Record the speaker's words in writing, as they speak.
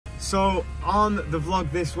So on the vlog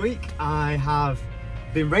this week, I have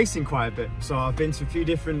been racing quite a bit. So I've been to a few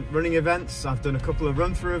different running events, I've done a couple of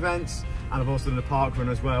run-through events, and I've also done a park run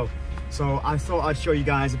as well. So I thought I'd show you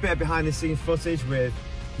guys a bit of behind the scenes footage with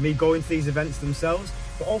me going to these events themselves,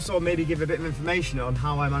 but also maybe give a bit of information on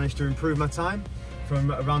how I managed to improve my time from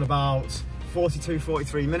around about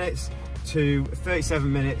 42-43 minutes to 37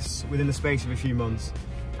 minutes within the space of a few months.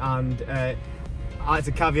 And I like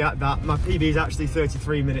to caveat that my PB is actually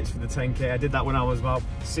 33 minutes for the 10K. I did that when I was about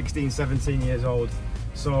 16-17 years old.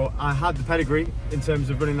 So I had the pedigree in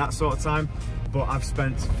terms of running that sort of time, but I've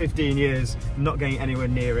spent 15 years not getting anywhere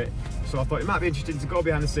near it. So I thought it might be interesting to go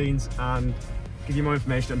behind the scenes and give you more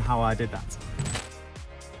information on how I did that.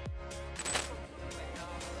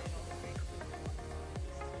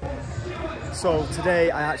 So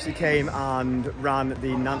today I actually came and ran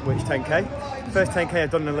the Nantwich 10K. The first 10K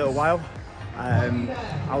I've done in a little while.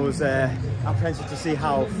 I was apprehensive to see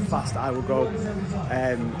how fast I would go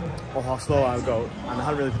or how slow I would go, and I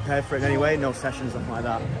hadn't really prepared for it in any way, no sessions, nothing like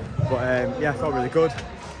that. But yeah, I felt really good.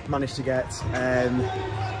 Managed to get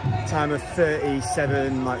time of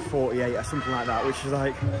 37:48 or something like that, which is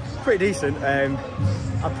like pretty decent.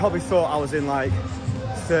 I probably thought I was in like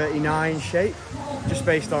 39 shape, just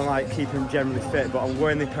based on like keeping generally fit, but I'm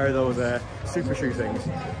wearing a pair of those super shoe things.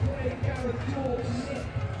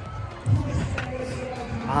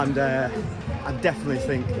 And I definitely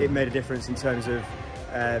think it made a difference in terms of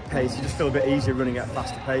pace. You just feel a bit easier running at a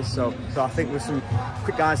faster pace. So I think with some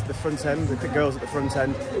quick guys at the front end, the quick girls at the front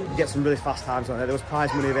end, you get some really fast times on it. There was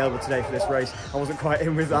prize money available today for this race. I wasn't quite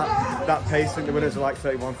in with that pace. I think the winners were like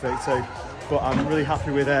 31, 32. But I'm really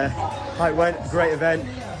happy with how it went. Great event.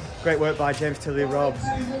 Great work by James, Tilly, Rob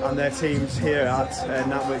and their teams here at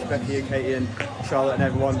Nantwich, Becky and Katie and Charlotte and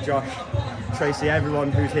everyone, Josh, Tracy,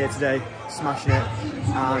 everyone who's here today, smashing it.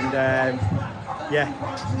 And yeah,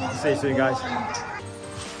 see you soon, guys.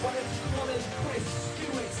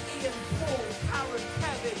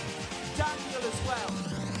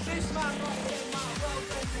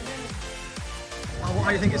 How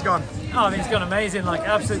do you think it's gone? Oh, I mean, it's gone amazing, like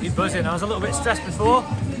absolutely buzzing. I was a little bit stressed before,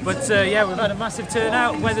 but yeah, we've had a massive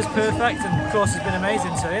turnout, weather's perfect, and the course has been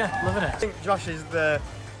amazing, so yeah, loving it. I think Josh is the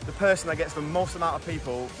person that gets the most amount of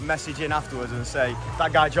people message in afterwards and say,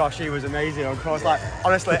 that guy Josh, he was amazing on course. Like,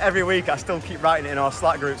 honestly, every week I still keep writing it in our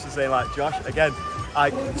Slack groups and saying, like, Josh, again,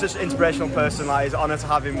 such an inspirational person. Like, it's an honour to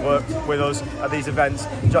have him work with us at these events.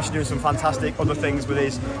 Josh is doing some fantastic other things with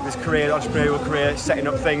his career, entrepreneurial career, setting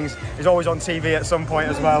up things. He's always on TV at some point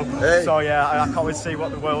as well. Hey. So yeah, I can't wait to see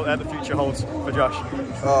what the future holds for Josh.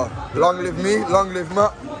 Oh, long live me, long live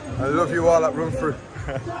Matt. I love you all at RunThrough.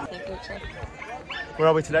 Where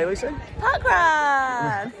are we today, Lucy?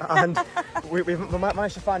 Parkrun! And we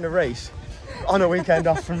managed to find a race on a weekend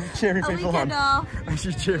off from cheering people on. Off. And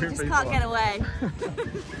she's cheering people on. Just can't get away.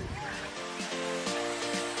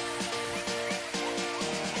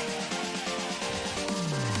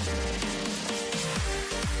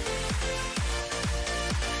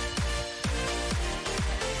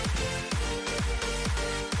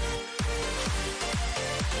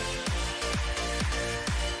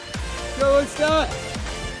 Go and start.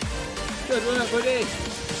 Good work, buddy.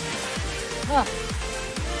 Ah.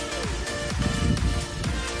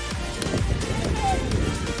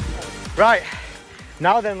 Right,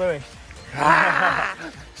 now then, Lewis.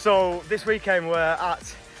 So this weekend we're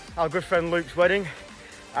at our good friend Luke's wedding,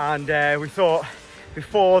 and we thought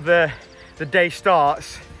before the day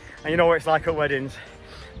starts, and you know what it's like at weddings,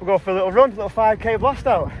 we'll go for a little run, a little 5K blast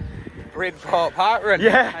out. Bridport Parkrun,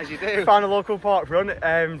 yeah, as you do. Found a local park run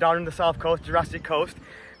down in the south coast, Jurassic Coast,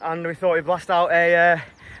 and we thought we'd blast out a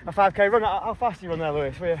 5K run. How fast did you run there,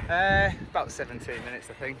 Lewis? Were you? About 17 minutes,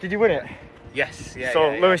 I think. Did you win it? Yes, yeah.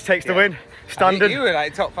 So yeah, Lewis takes the win. Standard. I think you were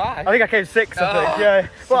like top 5. I think I came 6th, I think, yeah.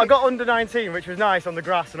 Well, I got under 19, which was nice on the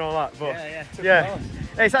grass and all that. But yeah.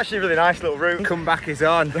 It's actually a really nice little route. Comeback is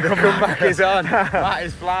on. The comeback is on. That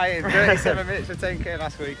is flying. 37 minutes for 10K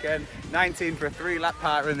last weekend. 19 for a 3-lap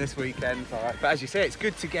parkrun this weekend. Right. But as you say, it's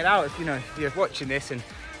good to get out. If you're watching this and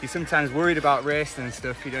you're sometimes worried about racing and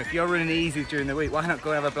stuff, if you're running easy during the week, why not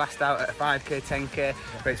go and have a blast out at a 5K, 10K,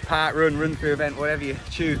 whether it's parkrun, run-through event, whatever you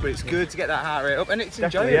choose. But it's good to get that heart rate up, and it's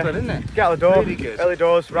enjoyable, isn't it? Get out the door. Really good. Early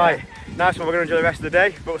doors, right. Yeah. Nice one. We're going to enjoy the rest of the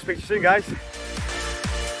day, but we'll speak to you soon, guys.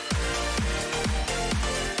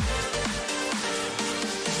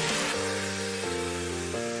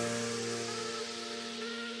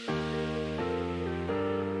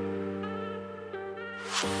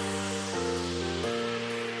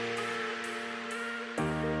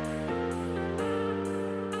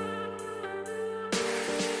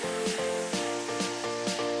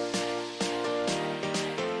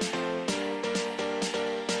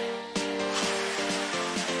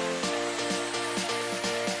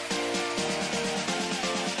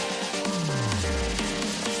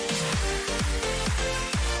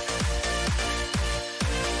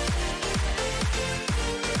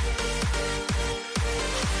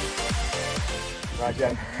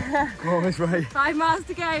 right, Jen. Come on this way. 5 miles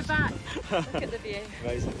to go back. Look at the view.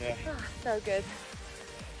 Amazing, yeah. Oh, so good.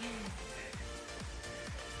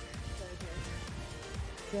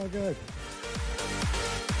 So good.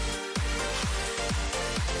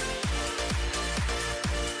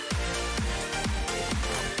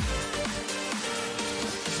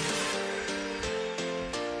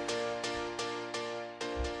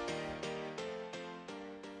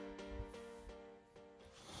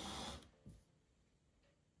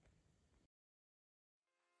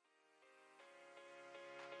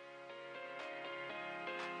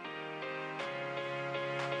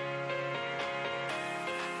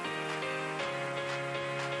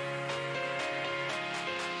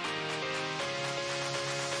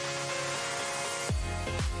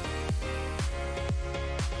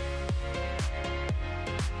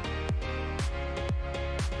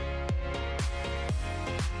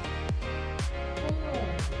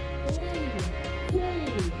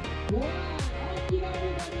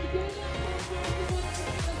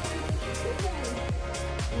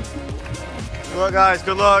 Good luck, guys,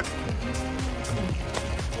 good luck.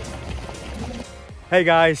 Hey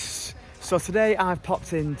guys, so today I've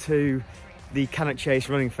popped into the Cannock Chase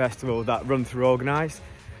running festival that RunThrough organised.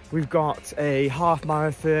 We've got a half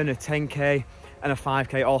marathon, a 10k and a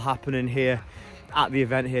 5k all happening here at the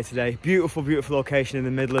event here today. Beautiful, beautiful location in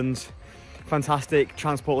the Midlands. Fantastic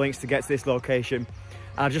transport links to get to this location.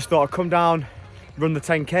 And I just thought I'd come down, run the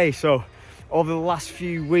 10k. So over the last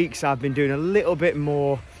few weeks I've been doing a little bit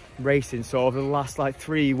more racing. So over the last like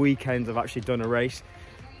 3 weekends I've actually done a race,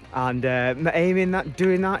 and aiming at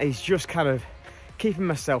doing that is just kind of keeping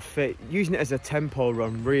myself fit, using it as a tempo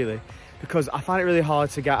run really, because I find it really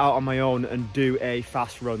hard to get out on my own and do a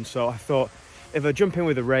fast run. So I thought if I jump in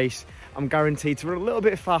with a race, I'm guaranteed to run a little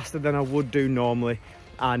bit faster than I would do normally,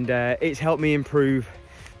 and it's helped me improve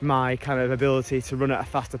my kind of ability to run at a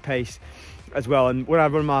faster pace as well. And when I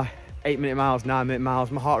run my 8-minute miles, 9-minute miles,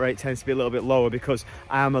 my heart rate tends to be a little bit lower because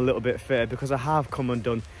I am a little bit fitter, because I have come and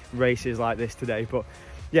done races like this today. But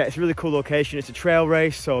yeah, it's a really cool location. It's a trail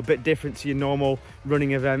race, so a bit different to your normal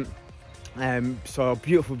running event. So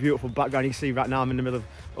beautiful, beautiful background. You can see right now I'm in the middle of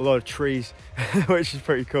a lot of trees, which is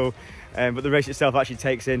pretty cool. But the race itself actually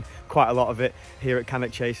takes in quite a lot of it here at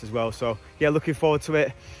Cannock Chase as well. So yeah, looking forward to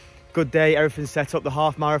it. Good day, everything's set up. The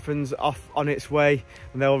half marathon's off on its way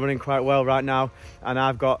and they're all running quite well right now. And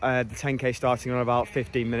I've got the 10k starting in about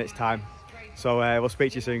 15 minutes time. So we'll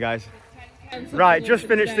speak to you soon, guys. Right, just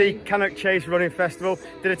finished the Cannock Chase running festival.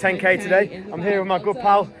 Did a 10k today. I'm here with my good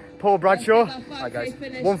pal, Paul Bradshaw. Hi guys.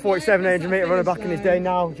 147 800 metre runner back in his day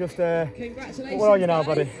now. Just, where are you now,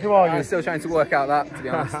 buddy? Who are you? I'm still trying to work out that, to be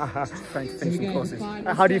honest. Just trying to finish some courses.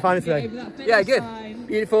 How do you find it today? Yeah, good.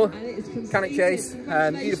 Beautiful. Cannock Chase,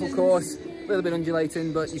 beautiful course. A little bit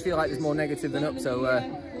undulating, but you feel like there's more negative than up, so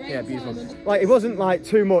yeah, beautiful. Like, it wasn't like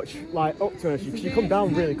too much like up to us, because you come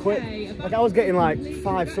down really quick. Like, I was getting like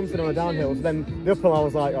 5 something on the downhills, then the uphill I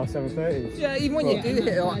was like, oh, 7:30. Yeah, even when you do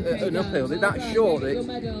hit like, an uphill, they're that short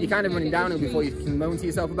that you're kind of running downhill before you can moan to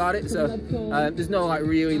yourself about it. So there's no like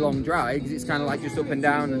really long drags. It's kind of like just up and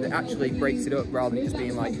down, and it actually breaks it up rather than just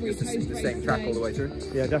being like just the same track all the way through.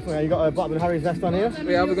 Yeah, definitely. You got a Blackburn Harry's vest on here?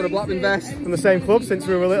 Yeah, we've got a Blackburn vest. From the same club since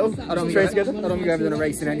we were little? I don't think we've ever done a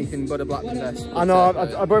race in anything but a Blackburn vest. I know,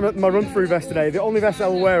 I bought my RunThrough vest today. The only vest I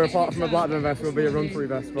will wear apart from a Blackburn vest will be a RunThrough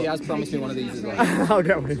vest. But... he has promised me one of these as well. I'll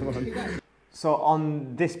get one. So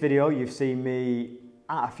on this video you've seen me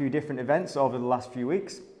at a few different events over the last few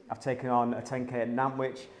weeks. I've taken on a 10k at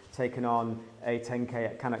Nantwich, taken on a 10k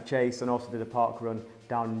at Cannock Chase, and also did a Parkrun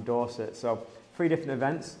down in Dorset. So 3 different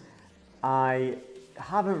events. I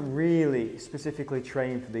haven't really specifically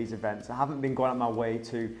trained for these events. I haven't been going out of my way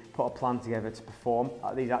to put a plan together to perform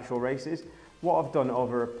at these actual races. What I've done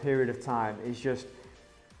over a period of time is just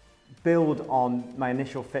build on my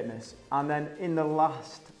initial fitness, and then in the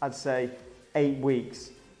last, I'd say, 8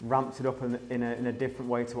 weeks, ramped it up in a different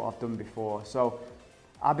way to what I've done before. So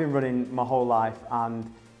I've been running my whole life,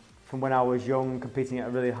 and from when I was young, competing at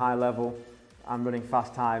a really high level and running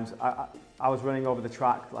fast times, I was running over the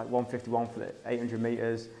track like 151 for the 800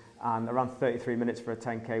 metres and around 33 minutes for a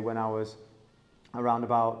 10k when I was around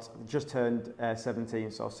about, just turned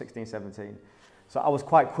 17, so 16, 17. So I was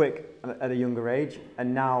quite quick at a younger age,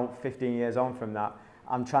 and now 15 years on from that,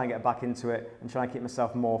 I'm trying to get back into it and trying to keep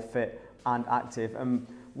myself more fit and active. And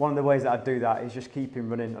one of the ways that I do that is just keeping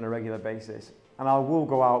running on a regular basis. And I will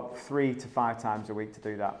go out 3 to 5 times a week to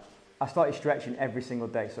do that. I started stretching every single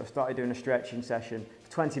day. So I started doing a stretching session,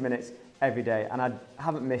 20 minutes every day. And I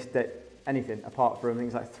haven't missed anything apart from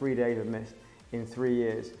things like 3 days I've missed in 3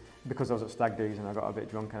 years because I was at stag do's and I got a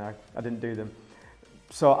bit drunk and I didn't do them.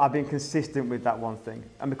 So I've been consistent with that one thing.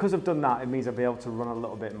 And because I've done that, it means I'll be able to run a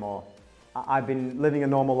little bit more. I've been living a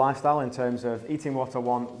normal lifestyle in terms of eating what I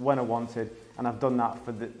want, when I wanted, and I've done that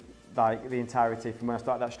for the entirety from when I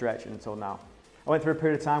started that stretch until now. I went through a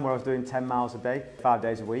period of time where I was doing 10 miles a day, 5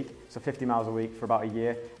 days a week, so 50 miles a week for about a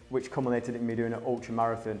year, which culminated in me doing an ultra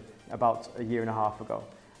marathon about a year and a half ago.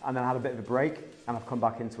 And then I had a bit of a break, and I've come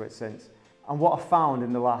back into it since. And what I found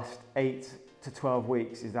in the last 8 to 12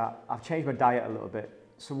 weeks is that I've changed my diet a little bit.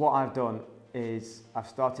 So what I've done is I've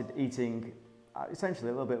started eating essentially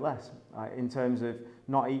a little bit less, in terms of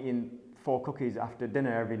not eating 4 cookies after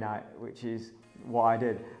dinner every night, which is what I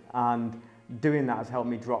did. And doing that has helped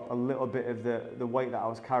me drop a little bit of the weight that I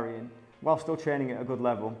was carrying while still training at a good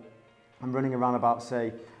level. I'm running around about,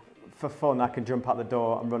 say, for fun, I can jump out the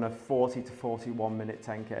door and run a 40 to 41 minute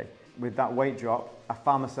 10K. With that weight drop, I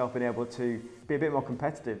found myself being able to be a bit more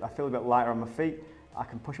competitive. I feel a bit lighter on my feet. I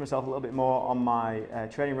can push myself a little bit more on my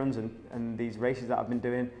training runs and these races that I've been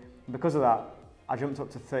doing. And because of that, I jumped up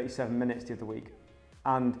to 37 minutes the other week.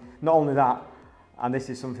 And not only that, and this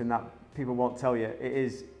is something that people won't tell you, it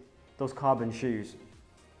is those carbon shoes.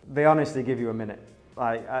 They honestly give you a minute,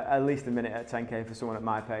 like at least a minute at 10K for someone at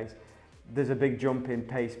my pace. There's a big jump in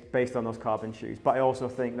pace based on those carbon shoes, but I also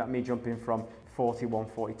think that me jumping from 41,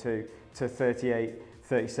 42 to 38,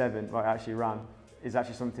 37, like I actually ran, is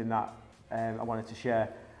actually something that I wanted to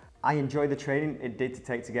share. I enjoy the training it did to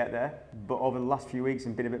take to get there, but over the last few weeks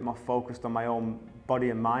and been a bit more focused on my own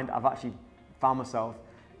body and mind, I've actually found myself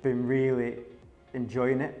been really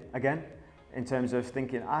enjoying it again, in terms of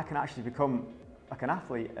thinking I can actually become like an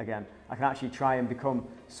athlete again. I can actually try and become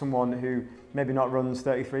someone who maybe not runs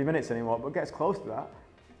 33 minutes anymore, but gets close to that.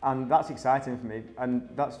 And that's exciting for me. And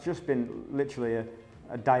that's just been literally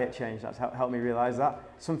a diet change that's helped me realize that.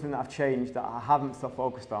 Something that I've changed that I haven't still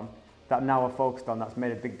focused on, that now I've focused on, that's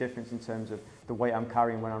made a big difference in terms of the weight I'm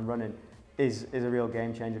carrying when I'm running, is a real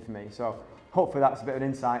game changer for me. So hopefully that's a bit of an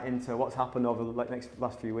insight into what's happened over the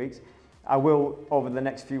last few weeks. I will, over the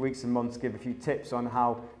next few weeks and months, give a few tips on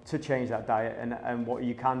how to change that diet and what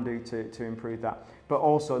you can do to improve that. But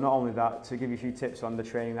also, not only that, to give you a few tips on the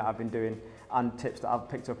training that I've been doing and tips that I've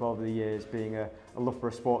picked up over the years, being a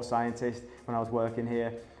Loughborough sports scientist when I was working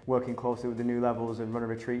here, working closely with the new levels and running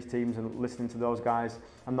retreats teams and listening to those guys.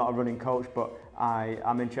 I'm not a running coach, but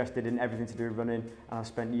I'm interested in everything to do with running, and I've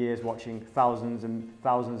spent years watching thousands and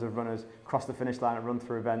thousands of runners cross the finish line at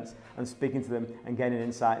RunThrough events and speaking to them and gaining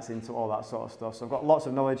insights into all that sort of stuff. So I've got lots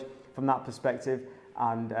of knowledge from that perspective,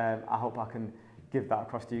 and I hope I can give that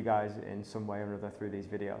across to you guys in some way or another through these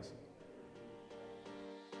videos.